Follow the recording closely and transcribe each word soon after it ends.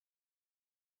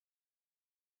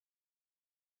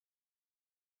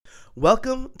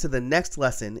Welcome to the next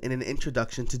lesson in an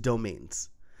introduction to domains.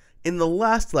 In the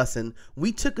last lesson,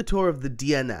 we took a tour of the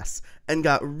DNS and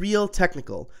got real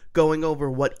technical, going over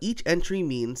what each entry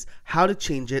means, how to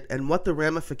change it, and what the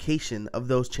ramification of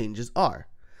those changes are.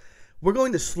 We're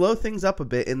going to slow things up a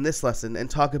bit in this lesson and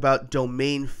talk about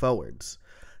domain forwards.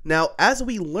 Now, as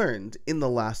we learned in the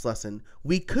last lesson,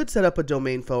 we could set up a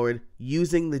domain forward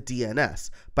using the DNS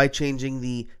by changing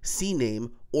the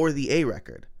CNAME or the A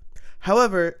record.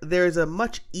 However, there is a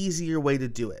much easier way to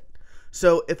do it.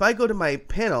 So if I go to my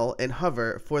panel and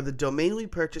hover for the domain we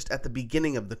purchased at the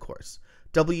beginning of the course,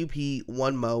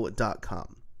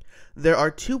 wp1mo.com, there are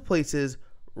two places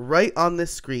right on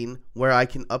this screen where I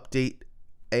can update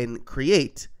and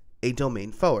create a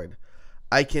domain forward.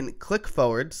 I can click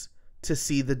forwards to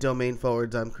see the domain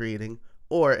forwards I'm creating,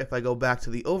 or if I go back to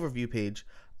the overview page,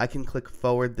 I can click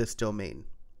forward this domain.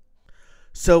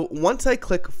 So once I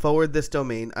click forward this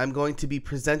domain, I'm going to be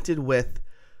presented with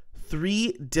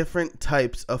three different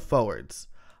types of forwards.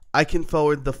 I can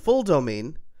forward the full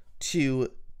domain to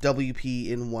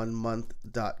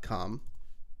wpin1month.com,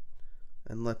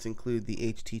 and let's include the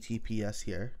HTTPS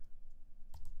here,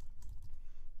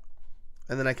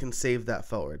 and then I can save that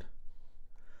forward.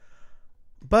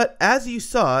 But as you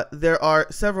saw, there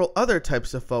are several other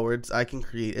types of forwards I can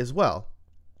create as well.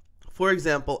 For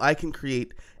example, I can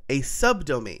create a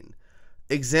subdomain,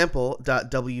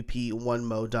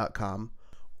 example.wp1mo.com,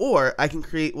 or I can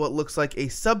create what looks like a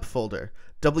subfolder,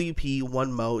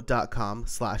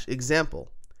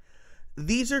 wp1mo.com/example.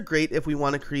 These are great if we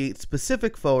want to create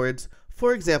specific forwards.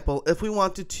 For example, if we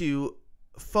wanted to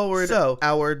forward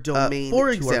our domain to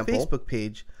our Facebook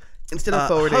page, instead of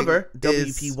forwarding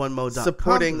wp1mo.com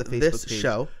supporting this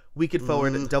show, we could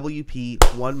forward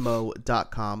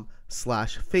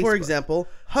wp1mo.com/Facebook. For example,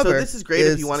 Hover. So this is great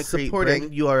if you want to create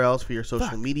branded URLs for your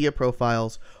social media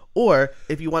profiles, or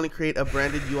if you want to create a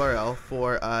branded URL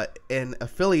for an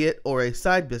affiliate or a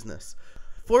side business.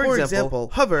 For example,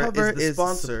 Hover is the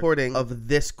sponsor supporting of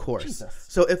this course. Jesus.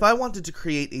 So if I wanted to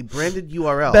create a branded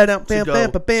URL to go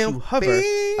to Hover,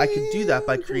 I could do that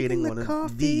by creating one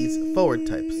of these forward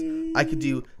types. I could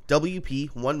do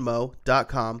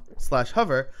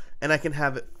wp1mo.com/hover, and I can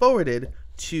have it forwarded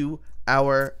to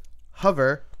our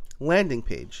Hover landing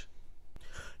page.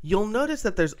 You'll notice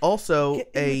that there's also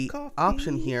an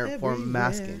option here for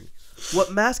masking.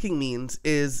 What masking means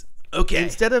is,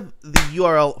 instead of the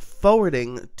URL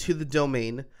forwarding to the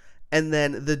domain and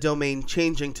then the domain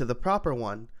changing to the proper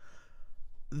one,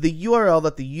 the URL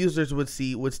that the users would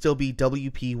see would still be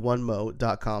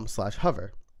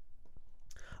wp1mo.com/hover.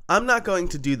 I'm not going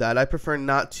to do that. I prefer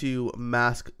not to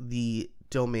mask the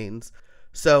domains.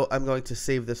 So I'm going to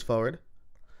save this forward.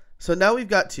 So now we've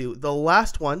got two. The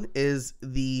last one is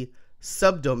the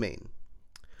subdomain.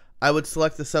 I would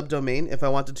select the subdomain. If I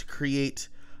wanted to create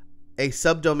a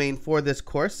subdomain for this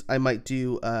course, I might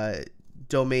do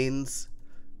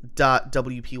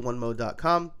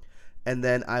domains.wp1mo.com, and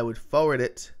then I would forward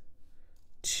it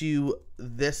to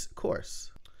this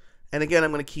course. And again,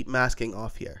 I'm going to keep masking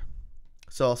off here.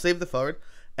 So I'll save the forward,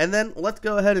 and then let's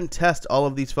go ahead and test all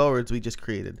of these forwards we just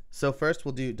created. So first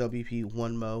we'll do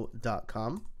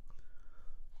wp1mo.com.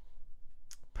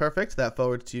 Perfect, that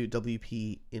forwards to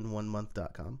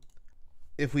wpin1month.com.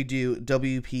 If we do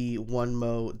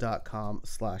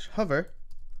wp1mo.com/hover,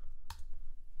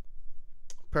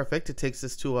 perfect, it takes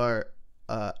us to our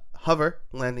Hover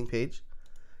landing page.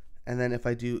 And then if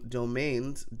I do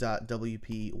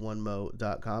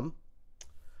domains.wp1mo.com,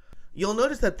 you'll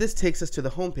notice that this takes us to the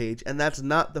home page, and that's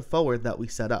not the forward that we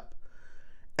set up.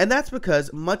 And that's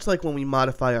because, much like when we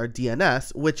modify our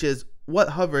DNS, which is what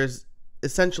Hover is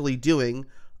essentially doing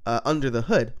under the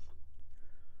hood,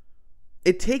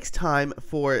 it takes time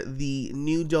for the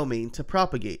new domain to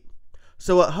propagate.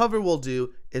 So what Hover will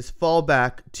do is fall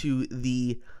back to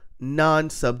the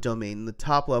non-subdomain, the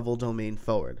top-level domain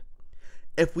forward.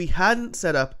 If we hadn't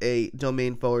set up a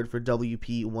domain forward for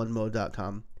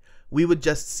wp1mo.com, we would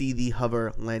just see the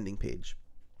Hover landing page.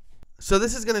 So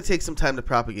this is going to take some time to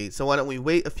propagate, so why don't we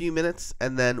wait a few minutes,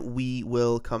 and then we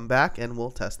will come back and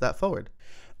we'll test that forward.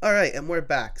 All right, and we're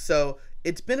back. So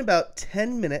it's been about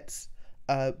 10 minutes,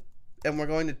 and we're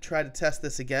going to try to test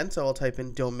this again. So I'll type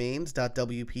in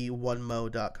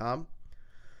domains.wp1mo.com,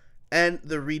 and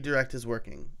the redirect is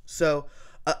working. So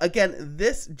again,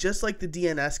 this, just like the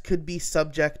DNS, could be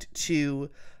subject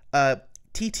to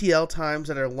TTL times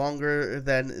that are longer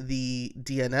than the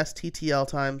DNS TTL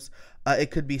times.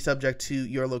 It could be subject to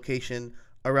your location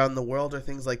around the world or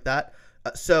things like that.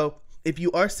 So if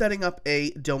you are setting up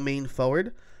a domain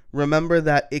forward, remember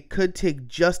that it could take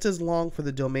just as long for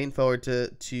the domain forward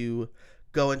to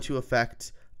go into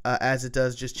effect as it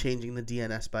does just changing the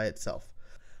DNS by itself.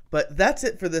 But that's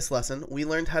it for this lesson. We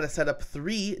learned how to set up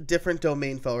 3 different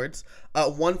domain forwards.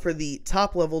 One for the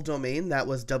top level domain, that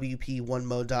was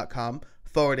wp1mo.com,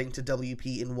 forwarding to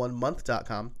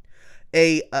wp-in-1month.com.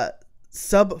 A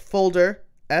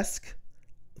subfolder-esque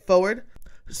forward,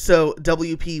 so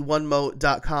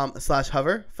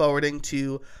wp1mo.com/hover, forwarding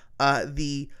to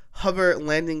the Hover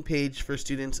landing page for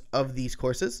students of these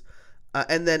courses.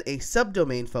 And then a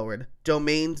subdomain forward,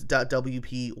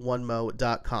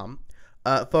 domains.wp1mo.com.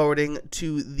 Forwarding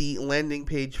to the landing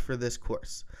page for this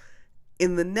course.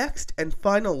 In the next and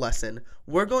final lesson,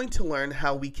 we're going to learn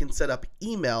how we can set up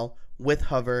email with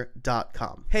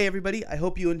hover.com. Hey everybody, I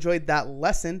hope you enjoyed that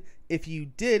lesson. If you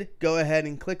did, go ahead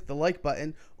and click the like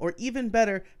button, or even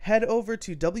better, head over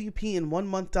to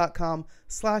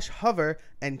wp-in-1month.com/hover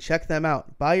and check them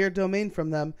out. Buy your domain from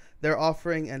them. They're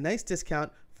offering a nice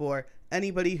discount for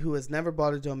anybody who has never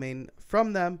bought a domain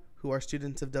from them who are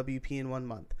students of WP in 1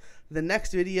 month. The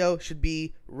next video should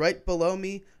be right below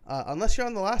me, unless you're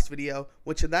on the last video,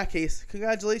 which in that case,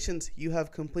 congratulations, you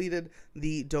have completed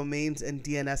the Domains and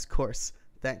DNS course.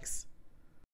 Thanks.